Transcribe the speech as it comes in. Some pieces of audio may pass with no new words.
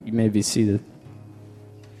You may be seated.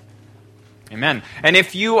 Amen. And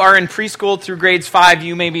if you are in preschool through grades 5,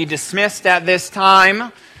 you may be dismissed at this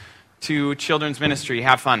time to children's ministry.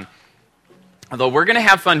 Have fun. Although we're going to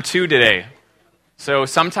have fun too today. So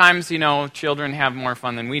sometimes, children have more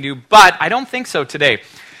fun than we do, but I don't think so today.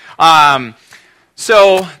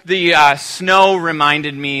 So the snow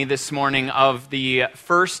reminded me this morning of the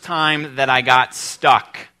first time that I got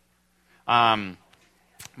stuck.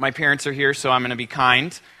 My parents are here, so I'm going to be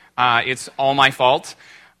kind. It's all my fault.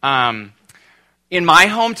 In my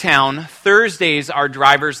hometown, Thursdays are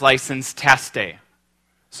driver's license test day.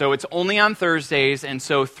 So it's only on Thursdays, and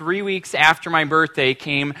so 3 weeks after my birthday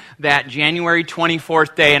came that January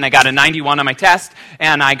 24th day, and I got a 91 on my test,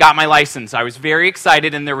 and I got my license. I was very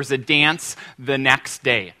excited, and there was a dance the next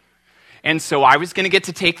day. And so I was going to get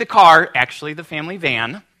to take the car, actually the family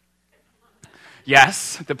van.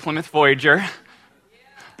 Yes, the Plymouth Voyager.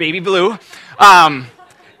 Baby blue. And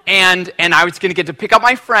I was going to get to pick up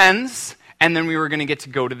my friends, and then we were going to get to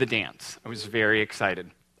go to the dance. I was very excited.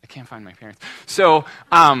 I can't find my parents. So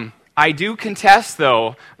I do contest,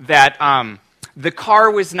 though, that the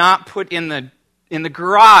car was not put in the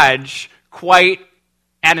garage quite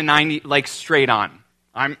at a 90, like straight on.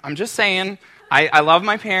 I'm just saying. I love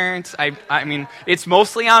my parents. I mean, it's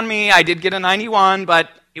mostly on me. I did get a 91, but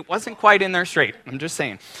it wasn't quite in there straight. I'm just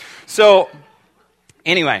saying. So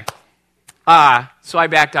anyway, so I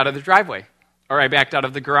backed out of the driveway, or I backed out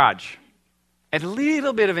of the garage at a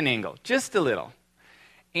little bit of an angle, just a little.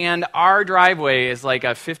 And our driveway is like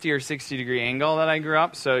a 50 or 60 degree angle that I grew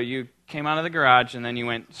up, so you came out of the garage and then you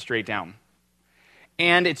went straight down.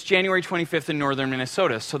 And it's January 25th in northern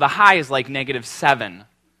Minnesota, so the high is like -7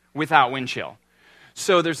 without wind chill.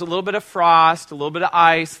 So there's a little bit of frost, a little bit of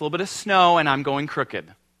ice, a little bit of snow, and I'm going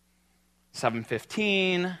crooked.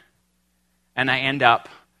 7:15, and I end up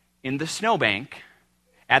in the snowbank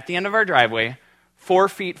at the end of our driveway, 4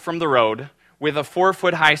 feet from the road, with a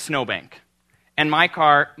 4-foot-high snowbank. And my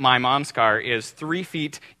car, my mom's car, is 3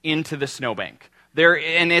 feet into the snowbank.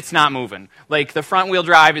 And it's not moving. Like, the front-wheel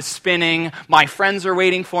drive is spinning, my friends are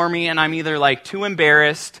waiting for me, and I'm either, like, too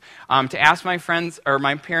embarrassed to ask my friends or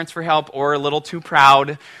my parents for help, or a little too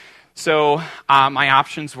proud. So my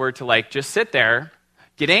options were to, like, just sit there,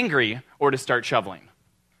 get angry, or to start shoveling.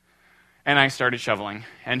 And I started shoveling,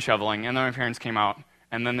 and then my parents came out,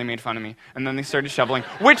 and then they made fun of me, and then they started shoveling,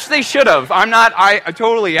 which they should have.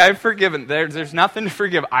 I've forgiven. There's nothing to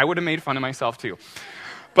forgive. I would have made fun of myself too.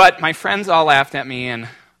 But my friends all laughed at me, and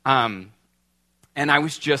I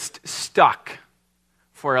was just stuck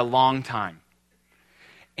for a long time.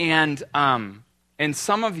 And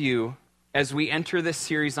some of you, as we enter this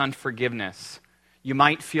series on forgiveness, you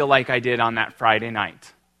might feel like I did on that Friday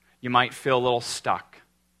night. You might feel a little stuck,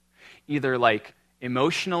 either like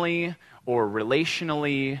emotionally or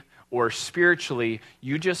relationally or spiritually.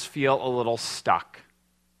 You just feel a little stuck.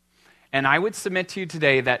 And I would submit to you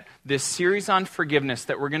today that this series on forgiveness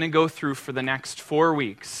that we're going to go through for the next 4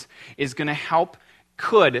 weeks is going to help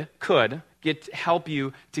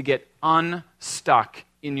you to get unstuck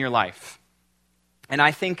in your life. And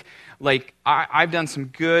I think, I've done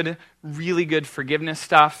some really good forgiveness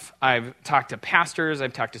stuff. I've talked to pastors,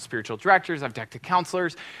 I've talked to spiritual directors, I've talked to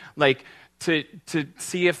counselors, to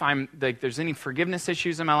see if there's any forgiveness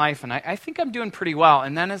issues in my life, and I think I'm doing pretty well.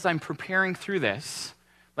 And then as I'm preparing through this,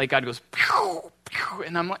 God goes, pew, pew,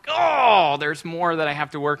 and I'm like, oh, there's more that I have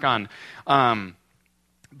to work on.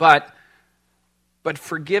 But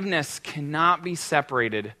forgiveness cannot be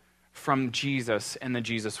separated from Jesus and the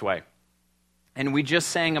Jesus way. And we just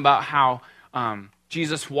sang about how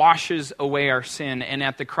Jesus washes away our sin, and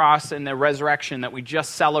at the cross and the resurrection that we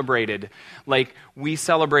just celebrated, we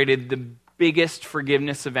celebrated the biggest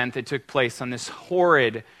forgiveness event that took place on this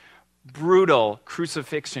horrid, brutal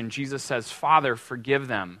crucifixion. Jesus says, Father, forgive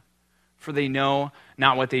them, for they know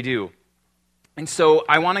not what they do. And so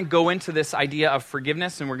I want to go into this idea of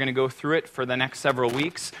forgiveness, and we're going to go through it for the next several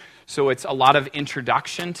weeks. So it's a lot of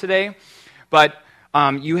introduction today. But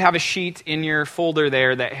you have a sheet in your folder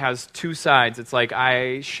there that has 2 sides. It's like,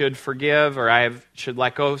 I should forgive, or I should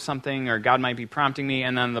let go of something, or God might be prompting me.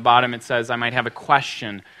 And then on the bottom it says, I might have a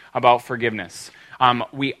question about forgiveness.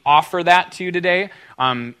 We offer that to you today.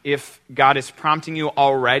 If God is prompting you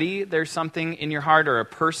already, there's something in your heart, or a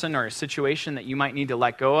person or a situation that you might need to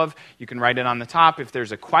let go of, you can write it on the top. If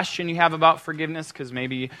there's a question you have about forgiveness, because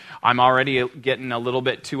maybe I'm already getting a little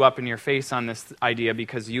bit too up in your face on this idea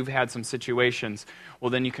because you've had some situations,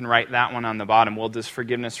 well, then you can write that one on the bottom. Well, does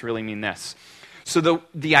forgiveness really mean this? So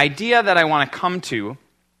the idea that I want to come to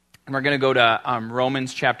We're going to go to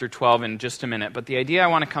Romans chapter 12 in just a minute. But the idea I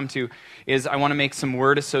want to come to is I want to make some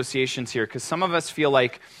word associations here, because some of us feel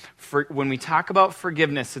like when we talk about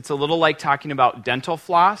forgiveness, it's a little like talking about dental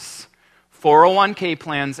floss, 401k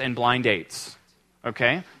plans, and blind dates.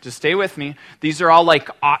 Okay? Just stay with me. These are all like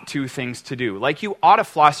ought to things to do. Like you ought to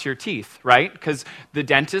floss your teeth, right? Because the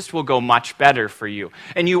dentist will go much better for you.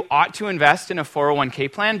 And you ought to invest in a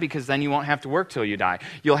 401k plan because then you won't have to work till you die.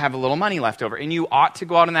 You'll have a little money left over. And you ought to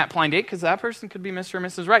go out on that blind date because that person could be Mr. or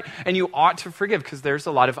Mrs. Right. And you ought to forgive because there's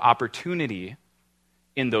a lot of opportunity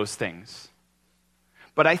in those things.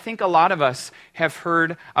 But I think a lot of us have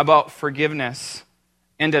heard about forgiveness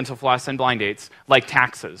and dental floss and blind dates like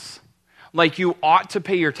taxes. Like you ought to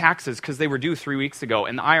pay your taxes because they were due 3 weeks ago,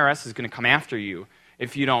 and the IRS is going to come after you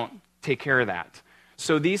if you don't take care of that.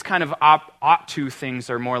 So these kind of ought to things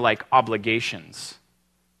are more like obligations.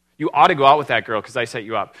 You ought to go out with that girl because I set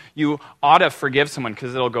you up. You ought to forgive someone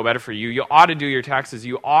because it'll go better for you. You ought to do your taxes.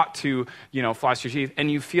 You ought to, floss your teeth. And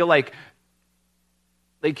you feel like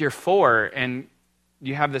you're 4 and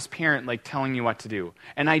you have this parent like telling you what to do.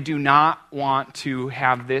 And I do not want to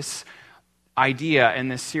have this idea in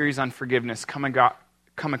this series on forgiveness come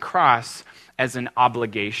across as an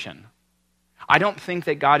obligation. I don't think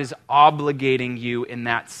that God is obligating you in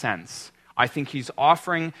that sense. I think he's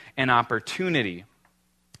offering an opportunity.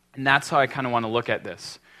 And that's how I kind of want to look at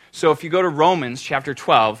this. So if you go to Romans chapter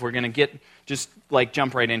 12, we're going to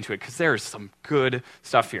jump right into it because there's some good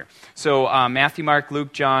stuff here. So Matthew, Mark,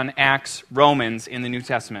 Luke, John, Acts, Romans in the New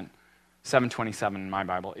Testament. 727 in my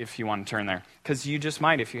Bible, if you want to turn there. Because you just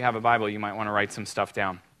might, if you have a Bible, you might want to write some stuff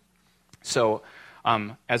down. So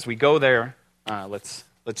as we go there, let's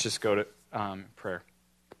just go to prayer.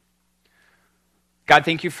 God,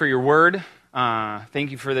 thank you for your word.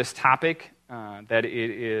 Thank you for this topic, that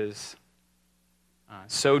it is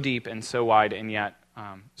so deep and so wide and yet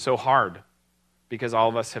so hard, because all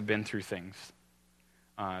of us have been through things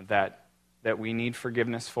that we need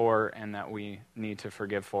forgiveness for and that we need to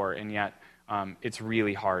forgive for, and yet it's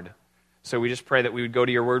really hard. So we just pray that we would go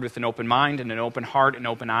to your word with an open mind and an open heart and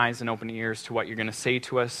open eyes and open ears to what you're going to say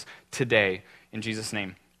to us today. In Jesus'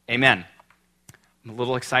 name, amen. I'm a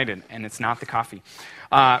little excited, and it's not the coffee.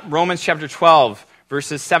 Romans chapter 12,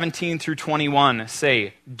 verses 17 through 21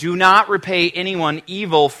 say, "Do not repay anyone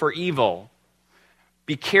evil for evil.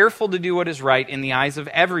 Be careful to do what is right in the eyes of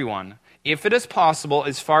everyone. If it is possible,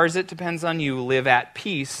 as far as it depends on you, live at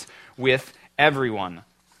peace with everyone.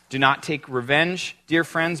 Do not take revenge, dear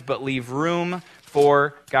friends, but leave room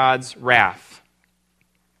for God's wrath.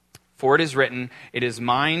 For it is written, 'It is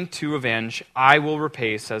mine to avenge, I will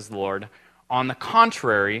repay,' says the Lord. On the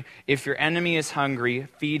contrary, if your enemy is hungry,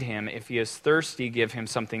 feed him. If he is thirsty, give him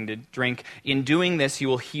something to drink. In doing this, you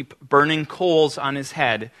will heap burning coals on his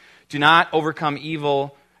head. Do not be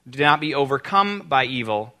overcome by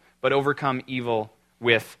evil, but overcome evil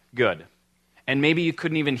with good." And maybe you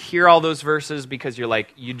couldn't even hear all those verses because you're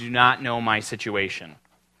like, you do not know my situation.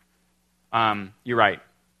 You're right.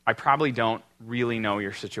 I probably don't really know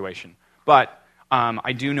your situation. But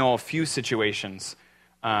I do know a few situations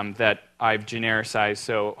that I've genericized,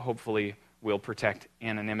 so hopefully we'll protect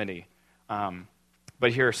anonymity.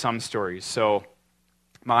 But here are some stories. So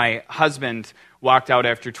my husband walked out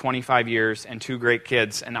after 25 years and 2 great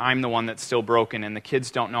kids, and I'm the one that's still broken, and the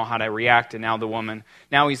kids don't know how to react, and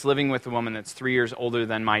now he's living with a woman that's 3 years older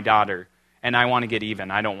than my daughter, and I want to get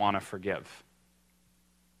even. I don't want to forgive.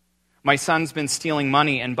 My son's been stealing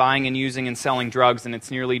money and buying and using and selling drugs, and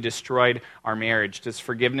it's nearly destroyed our marriage. Does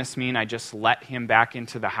forgiveness mean I just let him back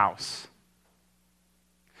into the house?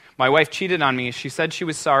 My wife cheated on me. She said she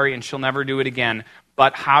was sorry and she'll never do it again.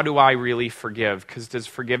 But how do I really forgive? Because does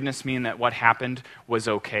forgiveness mean that what happened was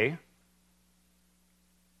okay?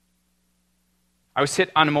 I was hit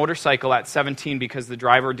on a motorcycle at 17 because the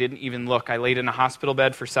driver didn't even look. I laid in a hospital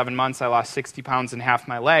bed for 7 months. I lost 60 pounds and half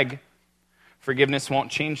my leg. Forgiveness won't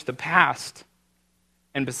change the past.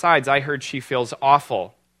 And besides, I heard she feels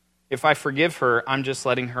awful. If I forgive her, I'm just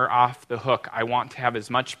letting her off the hook. I want her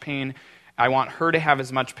to have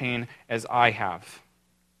as much pain as I have.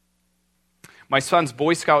 My son's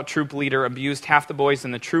Boy Scout troop leader abused half the boys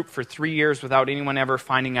in the troop for 3 years without anyone ever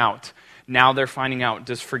finding out. Now they're finding out.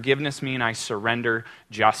 Does forgiveness mean I surrender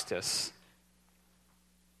justice?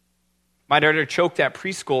 My daughter choked at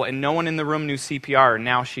preschool and no one in the room knew CPR, and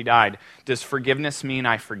now she died. Does forgiveness mean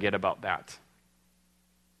I forget about that?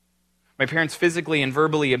 My parents physically and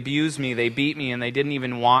verbally abused me. They beat me and they didn't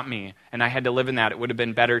even want me, and I had to live in that. It would have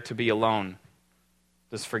been better to be alone.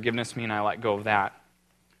 Does forgiveness mean I let go of that?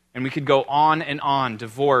 And we could go on and on.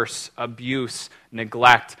 Divorce, abuse,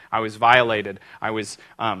 neglect. I was violated. I was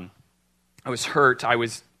hurt. I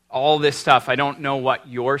was all this stuff. I don't know what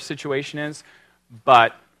your situation is,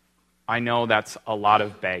 but I know that's a lot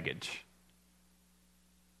of baggage.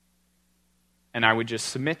 And I would just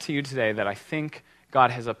submit to you today that I think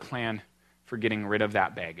God has a plan for getting rid of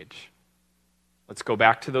that baggage. Let's go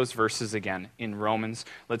back to those verses again in Romans.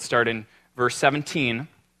 Let's start in verse 17.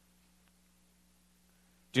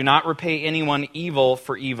 Do not repay anyone evil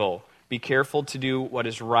for evil. Be careful to do what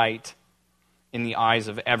is right in the eyes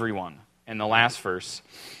of everyone. And the last verse.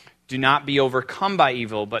 Do not be overcome by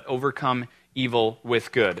evil, but overcome evil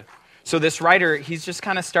with good. So this writer, he's just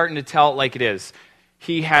kind of starting to tell it like it is.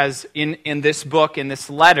 He has, in this book, in this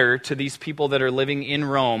letter to these people that are living in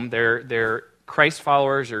Rome, they're Christ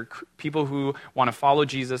followers or people who want to follow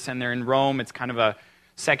Jesus, and they're in Rome. It's kind of a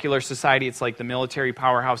secular society. It's like the military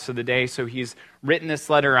powerhouse of the day. So he's written this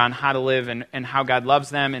letter on how to live and how God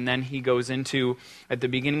loves them. And then he goes into, at the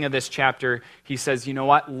beginning of this chapter, he says, you know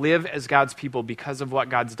what? Live as God's people because of what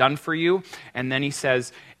God's done for you. And then he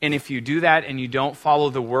says, and if you do that and you don't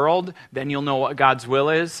follow the world, then you'll know what God's will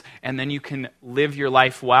is. And then you can live your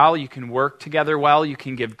life well. You can work together well. You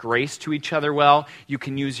can give grace to each other well. You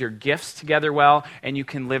can use your gifts together well. And you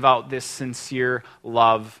can live out this sincere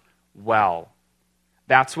love well.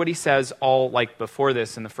 That's what he says all like before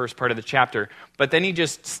this in the first part of the chapter. But then he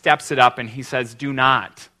just steps it up and he says, do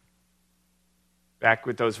not. Back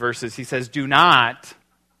with those verses, he says, do not.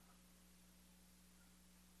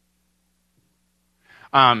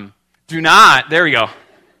 There we go.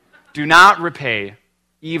 Do not repay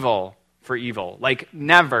evil for evil. Like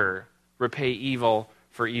never repay evil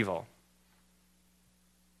for evil.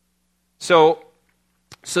 So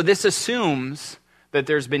this assumes that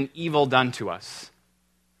there's been evil done to us.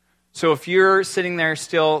 So if you're sitting there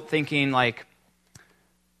still thinking like,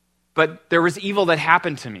 but there was evil that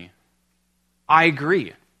happened to me, I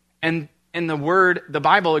agree. And the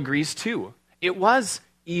Bible agrees too. It was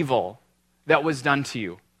evil that was done to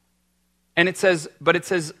you. And it says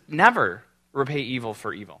never repay evil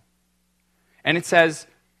for evil. And it says,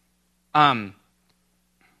 I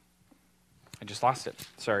just lost it,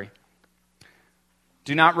 sorry.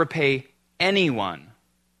 Do not repay anyone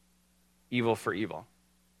evil for evil.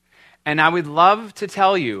 And I would love to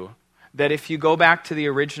tell you that if you go back to the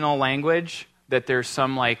original language, that there's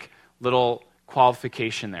some like little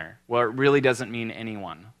qualification there. Well, it really doesn't mean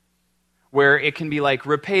anyone. Where it can be like,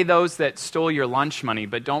 repay those that stole your lunch money,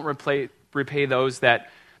 but don't repay those that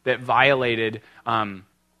violated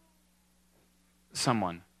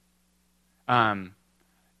someone.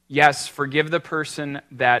 Yes, forgive the person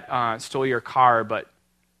that stole your car, but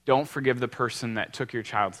don't forgive the person that took your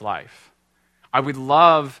child's life. I would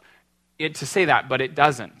love it to say that, but it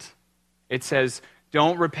doesn't. It says,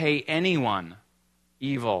 don't repay anyone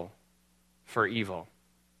evil for evil.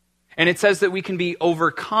 And it says that we can be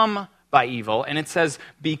overcome by evil, and it says,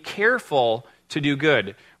 be careful to do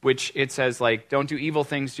good, which it says, like, don't do evil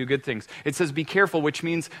things, do good things. It says, be careful, which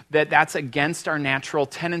means that that's against our natural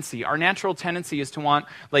tendency. Our natural tendency is to want,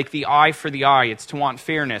 like, the eye for the eye. It's to want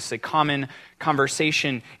fairness. A common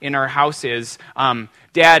conversation in our house is,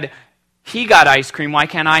 Dad, he got ice cream, why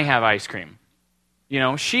can't I have ice cream? You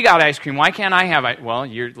know, she got ice cream, why can't I have it? Well,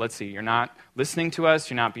 let's see, you're not listening to us,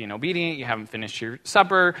 you're not being obedient, you haven't finished your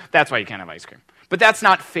supper, that's why you can't have ice cream. But that's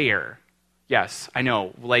not fair. Yes, I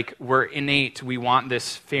know, like we're innate, we want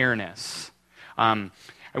this fairness. I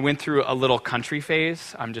went through a little country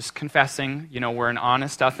phase, I'm just confessing, you know, we're an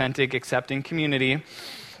honest, authentic, accepting community.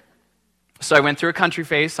 So I went through a country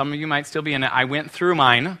phase, some of you might still be in it, I went through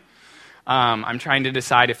mine. I'm trying to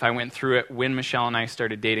decide if I went through it when Michelle and I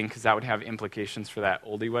started dating, because that would have implications for that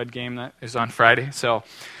Oldie Wed game that is on Friday. So,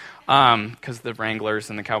 because the Wranglers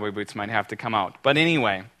and the cowboy boots might have to come out. But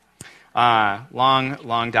anyway,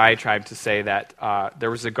 long diatribe to say that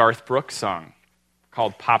there was a Garth Brooks song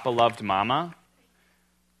called Papa Loved Mama.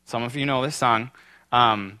 Some of you know this song.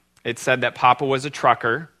 It said that Papa was a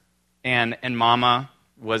trucker and Mama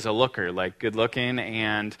was a looker, like good looking,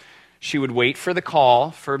 and she would wait for the call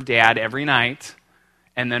for Dad every night,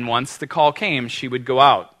 and then once the call came, she would go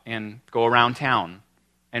out and go around town.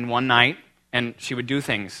 And one night, and she would do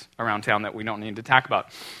things around town that we don't need to talk about.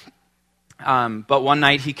 But one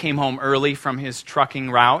night he came home early from his trucking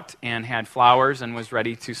route and had flowers and was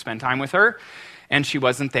ready to spend time with her. And she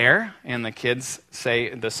wasn't there. And the kids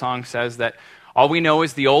say, the song says that all we know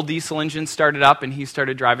is the old diesel engine started up and he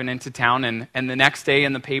started driving into town. And the next day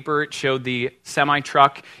in the paper, it showed the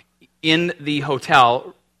semi-truck in the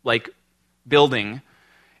hotel, like, building.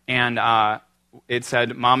 And it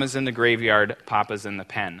said, Mama's in the graveyard, Papa's in the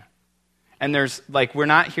pen. And there's, like, we're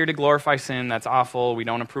not here to glorify sin. That's awful. We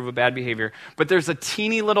don't approve of bad behavior. But there's a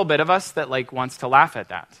teeny little bit of us that, like, wants to laugh at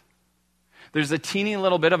that. There's a teeny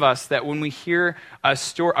little bit of us that when we hear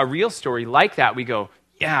a real story like that, we go,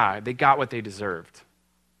 yeah, they got what they deserved.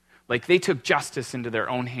 Like they took justice into their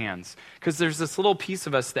own hands. Because there's this little piece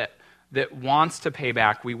of us that wants to pay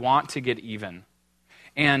back. We want to get even.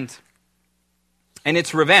 And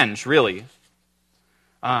it's revenge, really.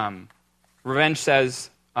 Revenge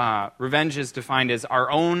is defined as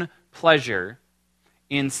our own pleasure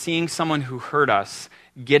in seeing someone who hurt us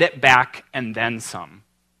get it back and then some.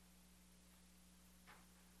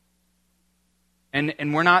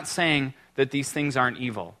 And we're not saying that these things aren't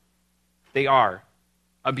evil. They are.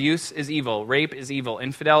 Abuse is evil. Rape is evil.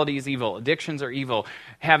 Infidelity is evil. Addictions are evil.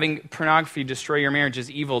 Having pornography destroy your marriage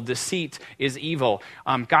is evil. Deceit is evil.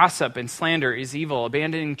 Gossip and slander is evil.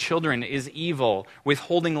 Abandoning children is evil.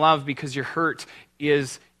 Withholding love because you're hurt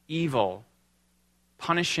is evil.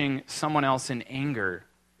 Punishing someone else in anger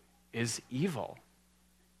is evil.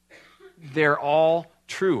 They're all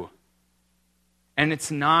true. And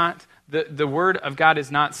it's not, the Word of God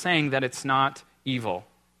is not saying that it's not evil.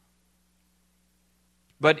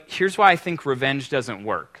 But here's why I think revenge doesn't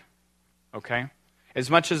work, okay?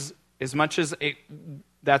 As much as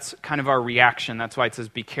that's kind of our reaction, that's why it says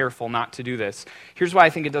be careful not to do this. Here's why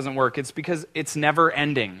I think it doesn't work. It's because it's never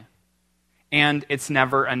ending, and it's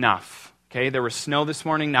never enough. Okay, there was snow this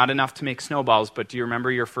morning, not enough to make snowballs, but do you remember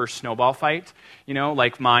your first snowball fight? You know,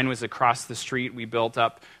 like mine was across the street. We built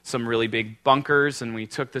up some really big bunkers, and we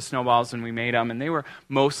took the snowballs and we made them, and they were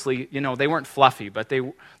mostly, you know, they weren't fluffy, but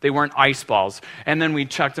they weren't ice balls. And then we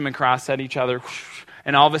chucked them across at each other,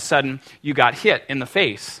 and all of a sudden, you got hit in the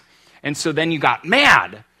face. And so then you got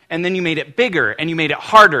mad, and then you made it bigger, and you made it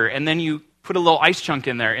harder, and then you put a little ice chunk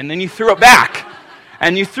in there, and then you threw it back.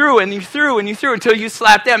 And you threw and you threw and you threw until you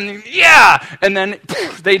slapped them. And and then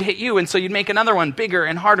they'd hit you. And so you'd make another one bigger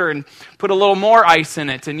and harder and put a little more ice in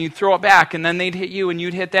it. And you'd throw it back. And then they'd hit you and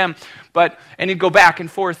you'd hit them. And it'd go back and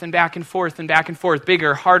forth and back and forth and back and forth,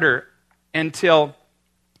 bigger, harder, until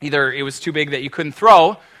either it was too big that you couldn't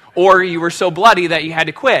throw or you were so bloody that you had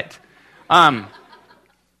to quit. But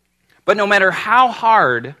no matter how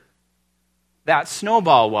hard that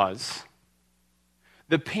snowball was,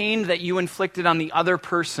 the pain that you inflicted on the other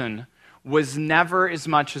person was never as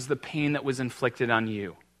much as the pain that was inflicted on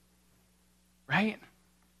you. Right?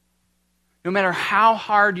 No matter how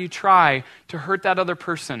hard you try to hurt that other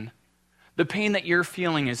person, the pain that you're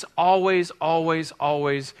feeling is always, always,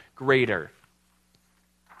 always greater.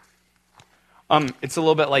 It's a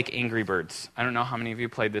little bit like Angry Birds. I don't know how many of you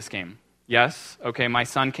played this game. Yes? Okay, my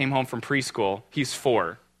son came home from preschool. He's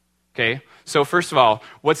 4. Okay? So first of all,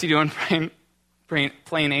 what's he doing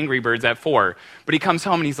playing Angry Birds at 4? But he comes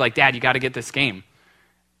home and he's like, Dad, you got to get this game.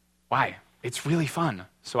 Why? It's really fun.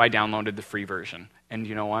 So I downloaded the free version. And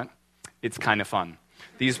you know what? It's kind of fun.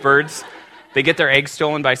 These birds, they get their eggs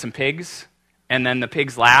stolen by some pigs, and then the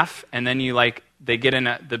pigs laugh, and then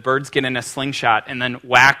the birds get in a slingshot and then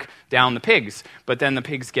whack down the pigs. But then the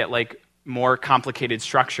pigs get more complicated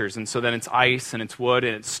structures, and so then it's ice and it's wood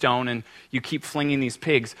and it's stone, and you keep flinging these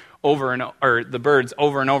pigs the birds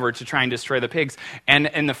over and over to try and destroy the pigs. And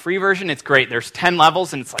in the free version, it's great. There's 10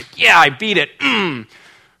 levels, and it's like, yeah, I beat it.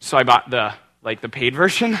 So I bought the paid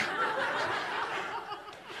version.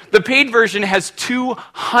 The paid version has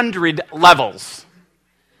 200 levels.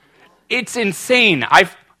 It's insane.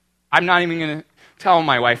 I'm not even going to tell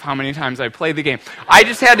my wife how many times I played the game. I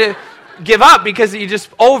just had to give up because you just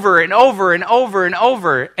over and over and over and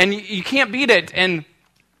over, and you can't beat it.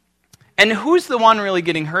 And who's the one really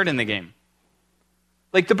getting hurt in the game?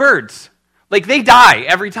 The birds. They die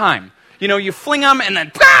every time. You know, you fling them, and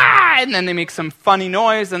then they make some funny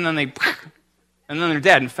noise, and then they're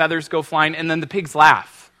dead, and feathers go flying, and then the pigs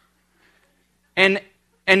laugh. And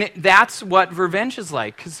that's what revenge is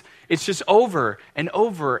like, because it's just over and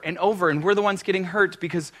over and over, and we're the ones getting hurt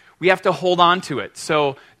because we have to hold on to it.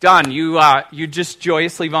 So, Don, you just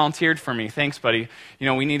joyously volunteered for me. Thanks, buddy. You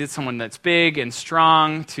know, we needed someone that's big and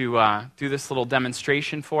strong to do this little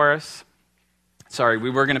demonstration for us. Sorry, we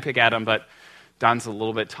were going to pick Adam, but Don's a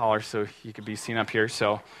little bit taller, so he could be seen up here.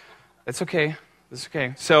 So that's okay. That's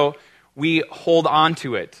okay. So we hold on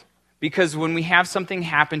to it, because when we have something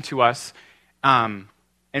happen to us,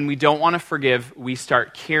 and we don't want to forgive, we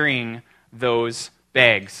start carrying those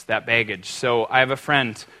that baggage. So I have a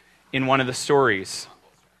friend in one of the stories.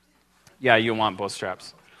 Yeah, you'll want both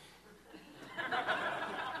straps.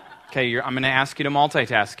 Okay, I'm going to ask you to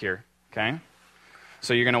multitask here, okay?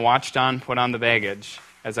 So you're going to watch Don put on the baggage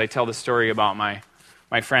as I tell the story about my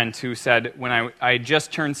friend who said, when I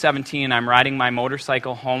just turned 17, I'm riding my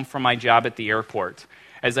motorcycle home from my job at the airport.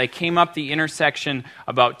 As I came up the intersection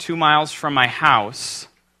about 2 miles from my house,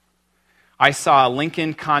 I saw a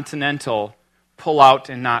Lincoln Continental pull out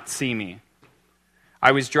and not see me.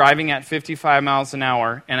 I was driving at 55 miles an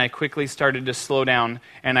hour, and I quickly started to slow down,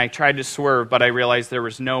 and I tried to swerve, but I realized there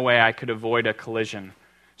was no way I could avoid a collision.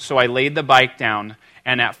 So I laid the bike down,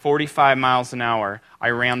 and at 45 miles an hour, I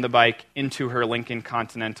ran the bike into her Lincoln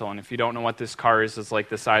Continental. And if you don't know what this car is, it's like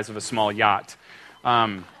the size of a small yacht.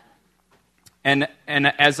 And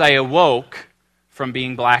as I awoke from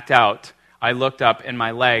being blacked out, I looked up, and my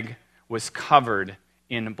leg was covered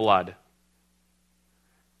in blood.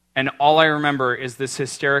 And all I remember is this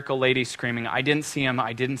hysterical lady screaming, "I didn't see him,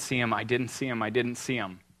 I didn't see him, I didn't see him, I didn't see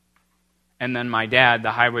him." And then my dad,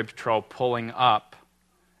 the highway patrol, pulling up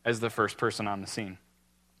as the first person on the scene.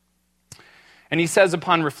 And he says,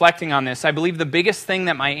 upon reflecting on this, I believe the biggest thing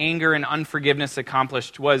that my anger and unforgiveness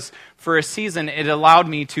accomplished was, for a season, it allowed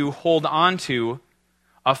me to hold on to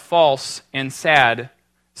a false and sad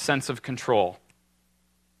sense of control.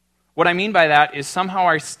 What I mean by that is somehow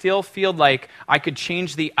I still feel like I could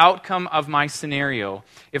change the outcome of my scenario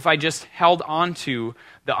if I just held on to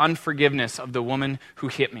the unforgiveness of the woman who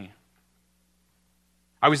hit me.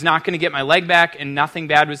 I was not going to get my leg back, and nothing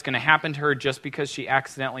bad was going to happen to her just because she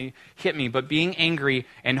accidentally hit me. But being angry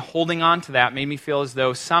and holding on to that made me feel as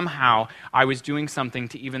though somehow I was doing something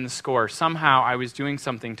to even the score. Somehow I was doing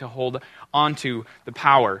something to hold on to the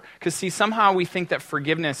power. Because see, somehow we think that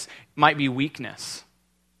forgiveness might be weakness.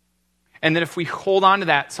 And that if we hold on to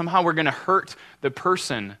that, somehow we're going to hurt the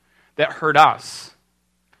person that hurt us.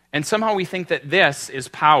 And somehow we think that this is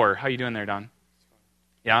power. How you doing there, Don?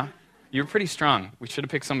 Yeah? You're pretty strong. We should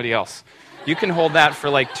have picked somebody else. You can hold that for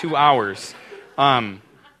like 2 hours. But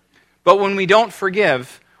when we don't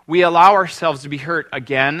forgive, we allow ourselves to be hurt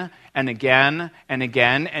again and again and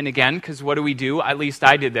again and again, because what do? At least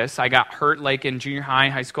I did this. I got hurt like in junior high,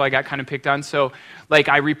 high school. I got kind of picked on. So like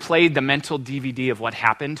I replayed the mental DVD of what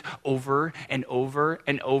happened over and over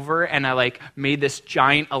and over. And I like made this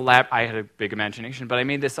giant, I had a big imagination, but I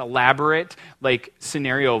made this elaborate like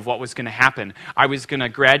scenario of what was going to happen. I was going to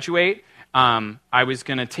graduate. I was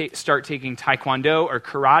going to start taking taekwondo or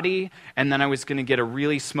karate, and then I was going to get a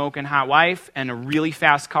really smoking hot wife and a really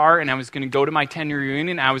fast car, and I was going to go to my 10-year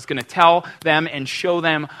reunion, and I was going to tell them and show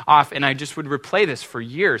them off, and I just would replay this for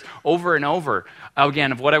years, over and over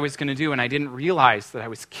again, of what I was going to do, and I didn't realize that I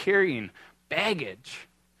was carrying baggage.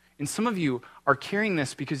 And some of you are carrying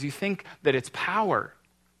this because you think that it's power,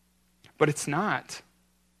 but it's not.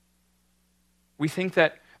 We think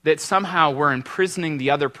that somehow we're imprisoning the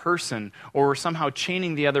other person, or we're somehow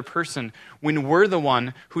chaining the other person, when we're the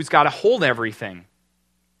one who's got to hold everything.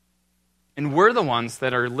 And we're the ones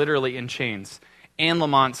that are literally in chains. Anne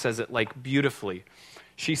Lamott says it like beautifully.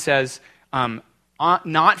 She says,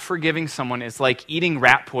 not forgiving someone is like eating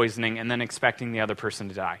rat poisoning and then expecting the other person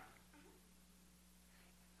to die.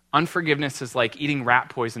 Unforgiveness is like eating rat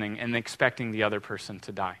poisoning and expecting the other person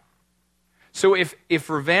to die. So if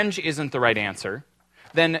revenge isn't the right answer,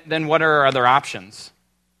 then what are our other options?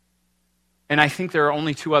 And I think there are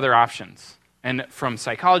only two other options. And from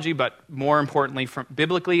psychology, but more importantly, from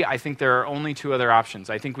biblically, I think there are only two other options.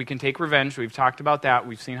 I think we can take revenge. We've talked about that.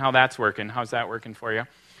 We've seen how that's working. How's that working for you?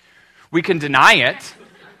 We can deny it.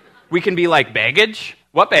 We can be like, baggage?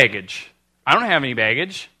 What baggage? I don't have any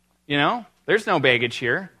baggage. You know, there's no baggage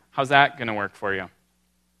here. How's that going to work for you?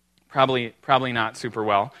 Probably not super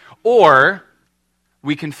well. Or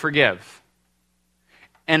we can forgive.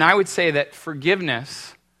 And I would say that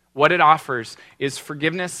forgiveness, what it offers is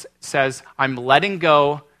forgiveness says, I'm letting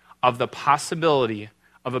go of the possibility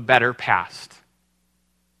of a better past.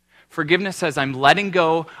 Forgiveness says, I'm letting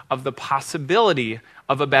go of the possibility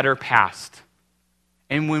of a better past.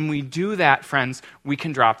 And when we do that, friends, we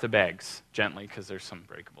can drop the bags gently, because there's some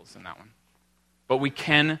breakables in that one. But we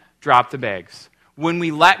can drop the bags. When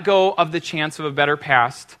we let go of the chance of a better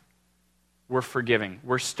past, we're forgiving.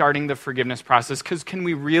 We're starting the forgiveness process, because can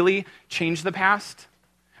we really change the past?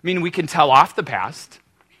 I mean, we can tell off the past.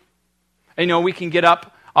 I know we can get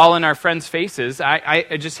up all in our friends' faces.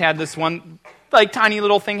 I just had this one like tiny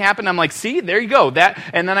little thing happen. I'm like, see, there you go.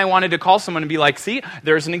 And then I wanted to call someone and be like, see,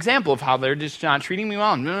 there's an example of how they're just not treating me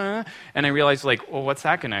well. And I realized, like, well, what's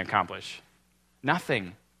that going to accomplish?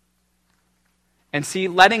 Nothing. And see,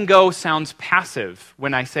 letting go sounds passive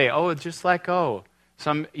when I say, oh, just let go.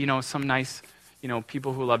 Some nice,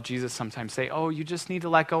 people who love Jesus sometimes say, oh, you just need to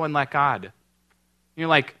let go and let God. And you're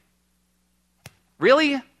like,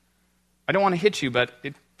 really? I don't want to hit you, but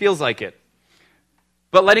it feels like it.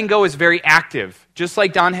 But letting go is very active. Just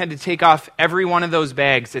like Don had to take off every one of those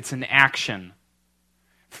bags, it's an action.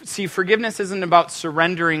 See, forgiveness isn't about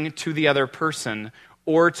surrendering to the other person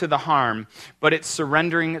or to the harm, but it's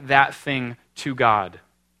surrendering that thing to God.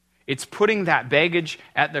 It's putting that baggage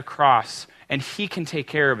at the cross and he can take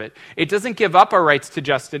care of it. It doesn't give up our rights to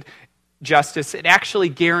justice. It actually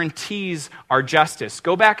guarantees our justice.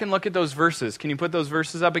 Go back and look at those verses. Can you put those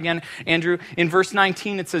verses up again, Andrew? In verse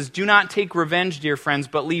 19, it says, "Do not take revenge, dear friends,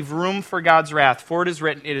 but leave room for God's wrath. For it is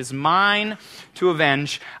written, 'It is mine to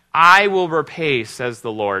avenge. I will repay,' says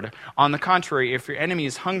the Lord. On the contrary, if your enemy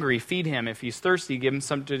is hungry, feed him. If he's thirsty, give him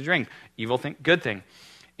something to drink. Evil thing, good thing.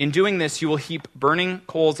 In doing this, you will heap burning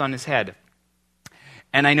coals on his head."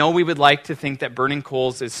 And I know we would like to think that burning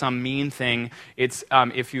coals is some mean thing. It's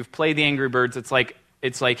if you've played the Angry Birds, it's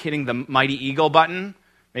like hitting the Mighty Eagle button.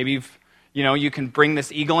 Maybe you can bring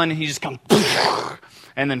this eagle in and he just comes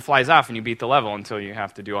and then flies off and you beat the level until you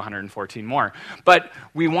have to do 114 more. But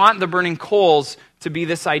we want the burning coals to be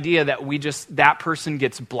this idea that that person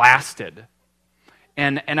gets blasted.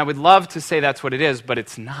 And I would love to say that's what it is, but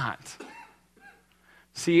it's not.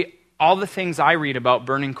 See, all the things I read about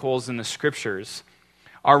burning coals in the scriptures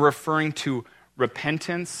are referring to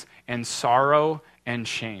repentance and sorrow and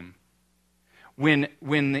shame. When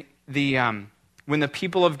the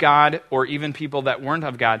people of God, or even people that weren't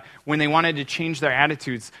of God, when they wanted to change their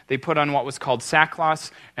attitudes, they put on what was called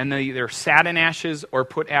sackcloth, and they either sat in ashes or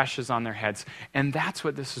put ashes on their heads. And that's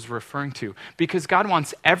what this is referring to. Because God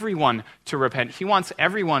wants everyone to repent. He wants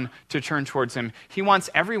everyone to turn towards him. He wants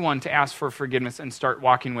everyone to ask for forgiveness and start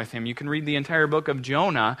walking with him. You can read the entire book of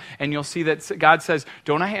Jonah, and you'll see that God says,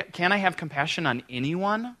 "Can I have compassion on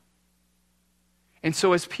anyone?" And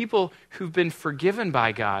so as people who've been forgiven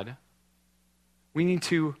by God, we need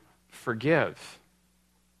to forgive.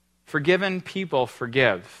 Forgiven people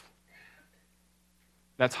forgive.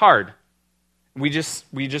 That's hard. We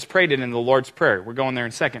just prayed it in the Lord's Prayer. We're going there in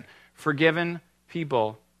a second. Forgiven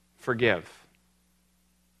people forgive.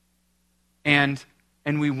 And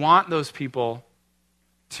we want those people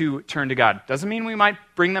to turn to God. Doesn't mean we might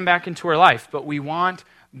bring them back into our life, but we want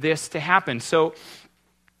this to happen. So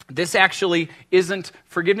this actually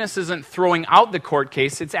forgiveness isn't throwing out the court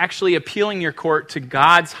case. It's actually appealing your court to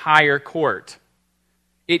God's higher court.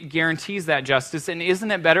 It guarantees that justice. And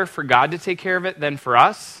isn't it better for God to take care of it than for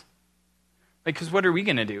us? Because what are we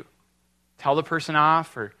going to do? Tell the person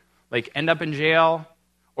off or end up in jail?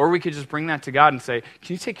 Or we could just bring that to God and say,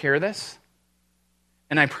 "Can you take care of this?"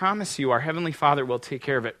 And I promise you, our Heavenly Father will take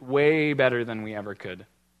care of it way better than we ever could.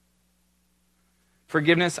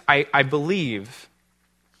 Forgiveness, I believe,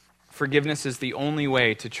 forgiveness is the only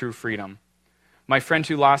way to true freedom. My friend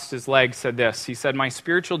who lost his leg said this. He said, "My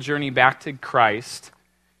spiritual journey back to Christ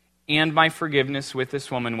and my forgiveness with this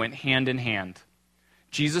woman went hand in hand.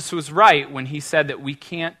 Jesus was right when he said that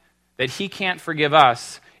he can't forgive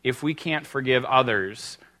us if we can't forgive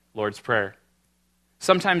others." Lord's Prayer.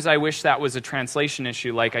 Sometimes I wish that was a translation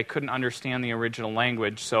issue, like I couldn't understand the original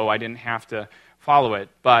language, so I didn't have to follow it.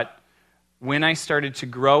 But when I started to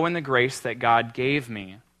grow in the grace that God gave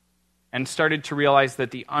me, and started to realize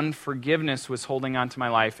that the unforgiveness was holding on to my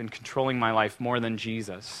life and controlling my life more than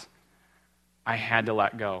Jesus, I had to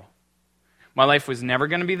let go. My life was never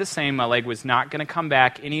going to be the same. My leg was not going to come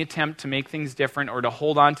back. Any attempt to make things different or to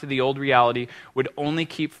hold on to the old reality would only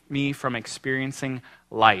keep me from experiencing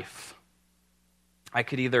life. I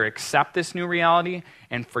could either accept this new reality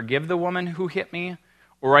and forgive the woman who hit me,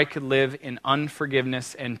 or I could live in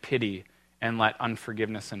unforgiveness and pity and let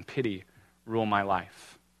unforgiveness and pity rule my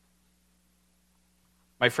life.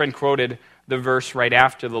 My friend quoted the verse right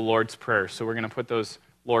after the Lord's Prayer, so we're going to put those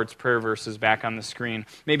Lord's Prayer verses back on the screen.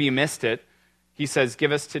 Maybe you missed it. He says,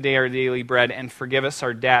 "Give us today our daily bread and forgive us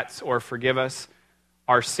our debts," or "forgive us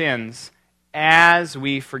our sins as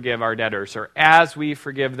we forgive our debtors," or "as we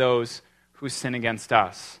forgive those who sin against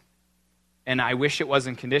us." And I wish it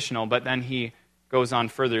wasn't conditional, but then he goes on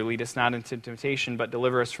further. "Lead us not into temptation, but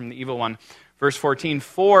deliver us from the evil one." Verse 14,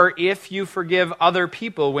 "For if you forgive other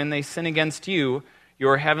people when they sin against you,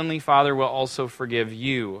 your heavenly Father will also forgive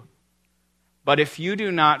you. But if you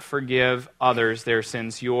do not forgive others their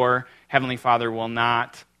sins, your heavenly Father will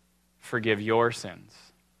not forgive your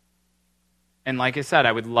sins." And like I said,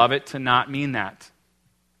 I would love it to not mean that.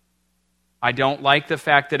 I don't like the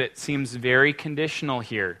fact that it seems very conditional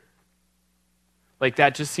here. Like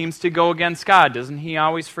that just seems to go against God. Doesn't he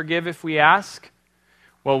always forgive if we ask?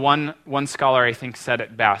 Well, one scholar I think said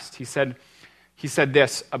it best. He said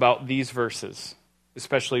this about these verses,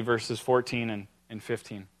 especially verses 14 and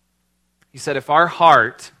 15. He said, if our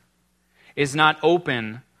heart is not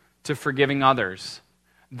open to forgiving others,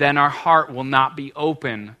 then our heart will not be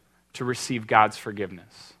open to receive God's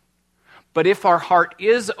forgiveness. But if our heart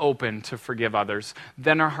is open to forgive others,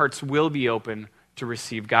 then our hearts will be open to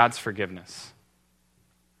receive God's forgiveness.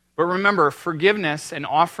 But remember, forgiveness and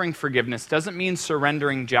offering forgiveness doesn't mean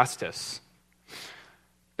surrendering justice.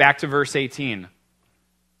 Back to verse 18.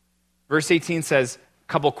 Verse 18 says a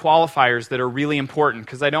couple qualifiers that are really important,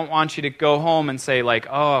 because I don't want you to go home and say, like,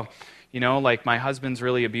 oh, like my husband's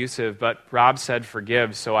really abusive, but Rob said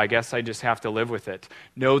forgive, so I guess I just have to live with it.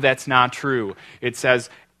 No, that's not true. It says,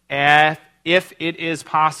 if it is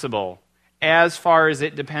possible, as far as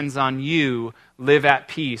it depends on you, live at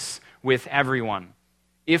peace with everyone.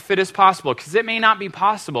 If it is possible, because it may not be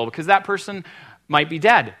possible, because that person might be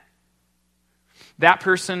dead. That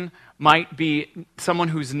person might be someone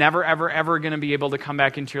who's never, ever, ever going to be able to come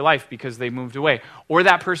back into your life because they moved away. Or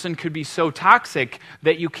that person could be so toxic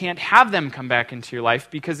that you can't have them come back into your life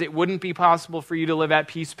because it wouldn't be possible for you to live at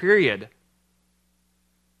peace, period.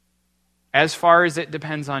 As far as it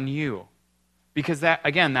depends on you. Because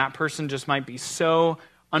that person just might be so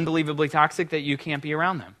unbelievably toxic that you can't be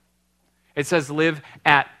around them. It says live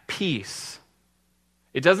at peace.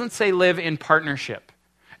 It doesn't say live in partnership.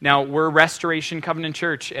 Now, we're Restoration Covenant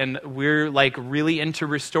Church, and we're really into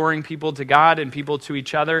restoring people to God and people to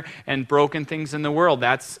each other and broken things in the world.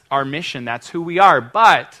 That's our mission. That's who we are.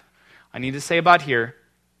 But, I need to say about here,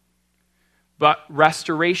 but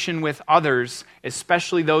restoration with others,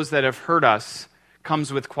 especially those that have hurt us,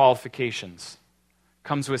 comes with qualifications,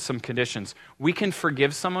 comes with some conditions. We can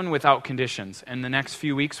forgive someone without conditions. In the next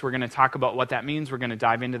few weeks, we're going to talk about what that means. We're going to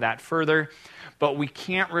dive into that further. But we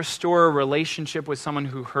can't restore a relationship with someone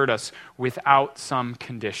who hurt us without some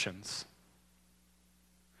conditions.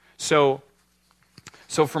 So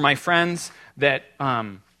for my friends that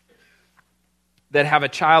have a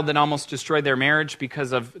child that almost destroyed their marriage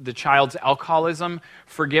because of the child's alcoholism,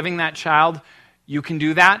 forgiving that child, you can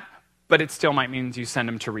do that, but it still might mean you send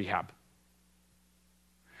them to rehab.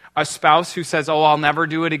 A spouse who says, oh, I'll never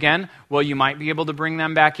do it again, well, you might be able to bring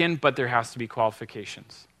them back in, but there has to be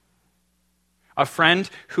qualifications. A friend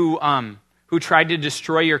who tried to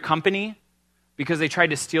destroy your company because they tried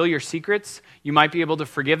to steal your secrets, you might be able to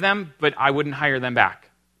forgive them, but I wouldn't hire them back.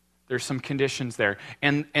 There's some conditions there.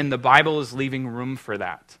 And the Bible is leaving room for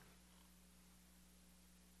that.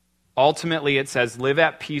 Ultimately, it says, live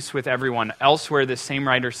at peace with everyone. Elsewhere, the same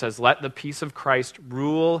writer says, let the peace of Christ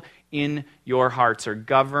rule in your hearts, or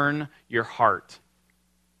govern your heart.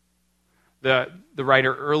 The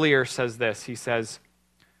writer earlier says this. He says,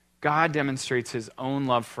 God demonstrates his own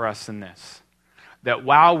love for us in this, that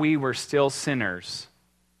while we were still sinners,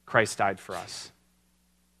 Christ died for us.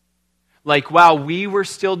 While we were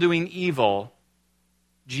still doing evil,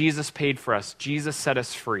 Jesus paid for us. Jesus set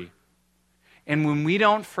us free. And when we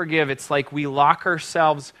don't forgive, it's like we lock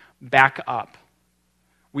ourselves back up.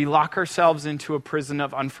 We lock ourselves into a prison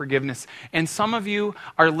of unforgiveness. And some of you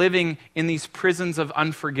are living in these prisons of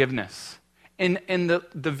unforgiveness. And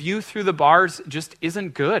the view through the bars just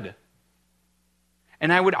isn't good.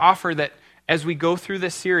 And I would offer that as we go through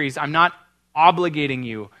this series, I'm not obligating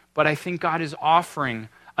you, but I think God is offering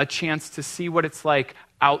a chance to see what it's like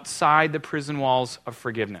outside the prison walls of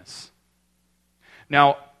forgiveness.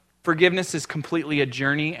 Now, forgiveness is completely a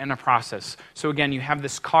journey and a process. So again, you have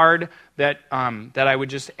this card that I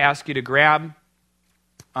would just ask you to grab.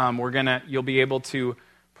 You'll be able to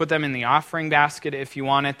put them in the offering basket if you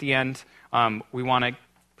want at the end. We want to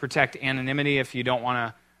protect anonymity if you don't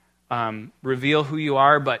want to reveal who you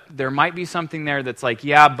are, but there might be something there that's like,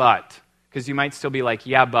 yeah, but. Because you might still be like,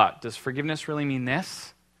 yeah, but. Does forgiveness really mean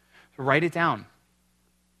this? So write it down.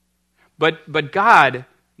 But God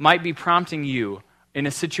might be prompting you in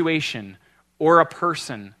a situation or a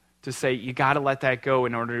person to say, you got to let that go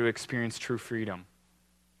in order to experience true freedom.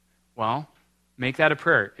 Well, make that a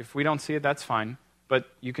prayer. If we don't see it, that's fine. But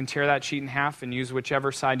you can tear that sheet in half and use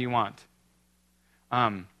whichever side you want.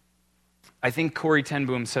 I think Corrie ten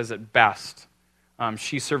Boom says it best.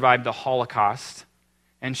 She survived the Holocaust,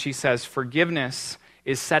 and she says, forgiveness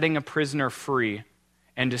is setting a prisoner free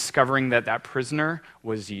and discovering that that prisoner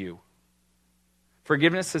was you.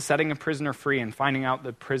 Forgiveness is setting a prisoner free and finding out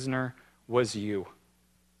the prisoner was you.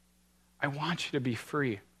 I want you to be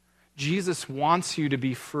free. Jesus wants you to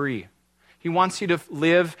be free. He wants you to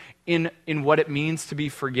live in what it means to be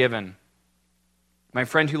forgiven. My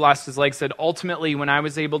friend who lost his leg said, ultimately, when I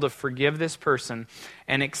was able to forgive this person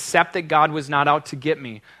and accept that God was not out to get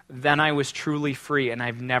me, then I was truly free, and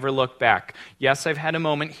I've never looked back. Yes, I've had a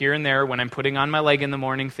moment here and there when I'm putting on my leg in the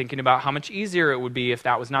morning thinking about how much easier it would be if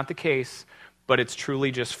that was not the case, but it's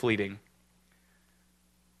truly just fleeting.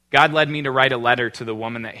 God led me to write a letter to the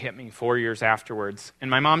woman that hit me 4 years afterwards. And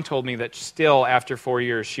my mom told me that still, after 4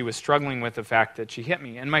 years, she was struggling with the fact that she hit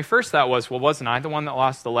me. And my first thought was, well, wasn't I the one that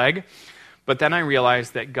lost the leg? But then I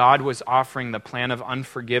realized that God was offering the plan of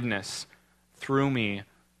unforgiveness through me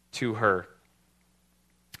to her.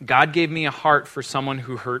 God gave me a heart for someone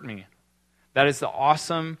who hurt me. That is the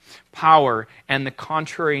awesome power and the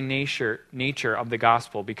contrary nature of the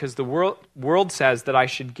gospel, because the world says that I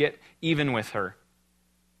should get even with her.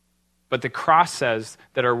 But the cross says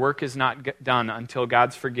that our work is not done until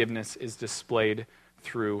God's forgiveness is displayed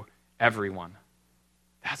through everyone.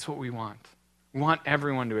 That's what we want. We want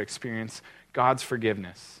everyone to experience God's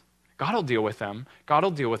forgiveness. God will deal with them. God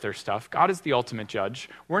will deal with their stuff. God is the ultimate judge.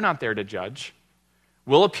 We're not there to judge.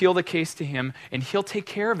 We'll appeal the case to him, and he'll take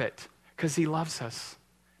care of it because he loves us,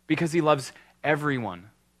 because he loves everyone.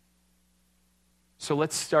 So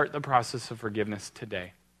let's start the process of forgiveness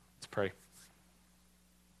today. Let's pray.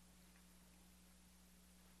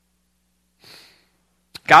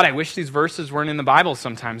 God, I wish these verses weren't in the Bible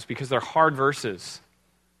sometimes because they're hard verses.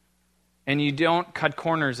 And you don't cut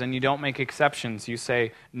corners and you don't make exceptions. You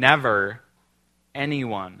say, never,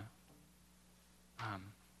 anyone.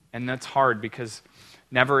 And that's hard because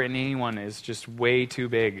never and anyone is just way too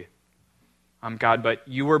big. God, but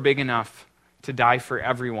you were big enough to die for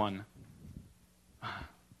everyone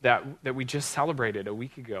that we just celebrated a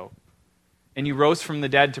week ago. And you rose from the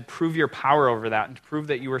dead to prove your power over that and to prove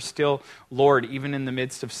that you are still Lord, even in the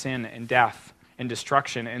midst of sin and death and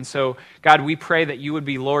destruction. And so, God, we pray that you would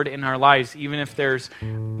be Lord in our lives, even if there's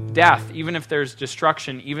death, even if there's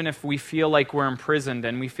destruction, even if we feel like we're imprisoned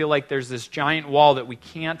and we feel like there's this giant wall that we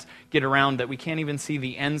can't get around, that we can't even see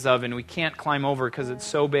the ends of, and we can't climb over because it's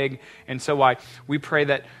so big and so wide. We pray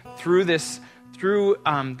that through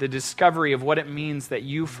the discovery of what it means that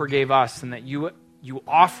you forgave us and that you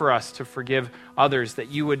offer us to forgive others, that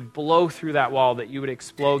you would blow through that wall, that you would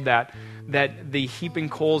explode that the heaping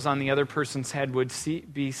coals on the other person's head would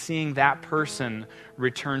be seeing that person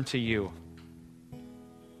return to you.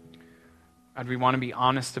 God, we want to be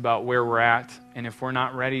honest about where we're at, and if we're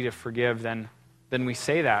not ready to forgive, then we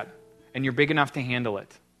say that, and you're big enough to handle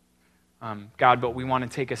it. God, but we want to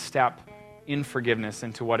take a step in forgiveness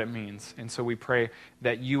into what it means, and so we pray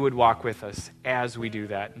that you would walk with us as we do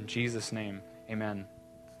that. In Jesus' name, amen.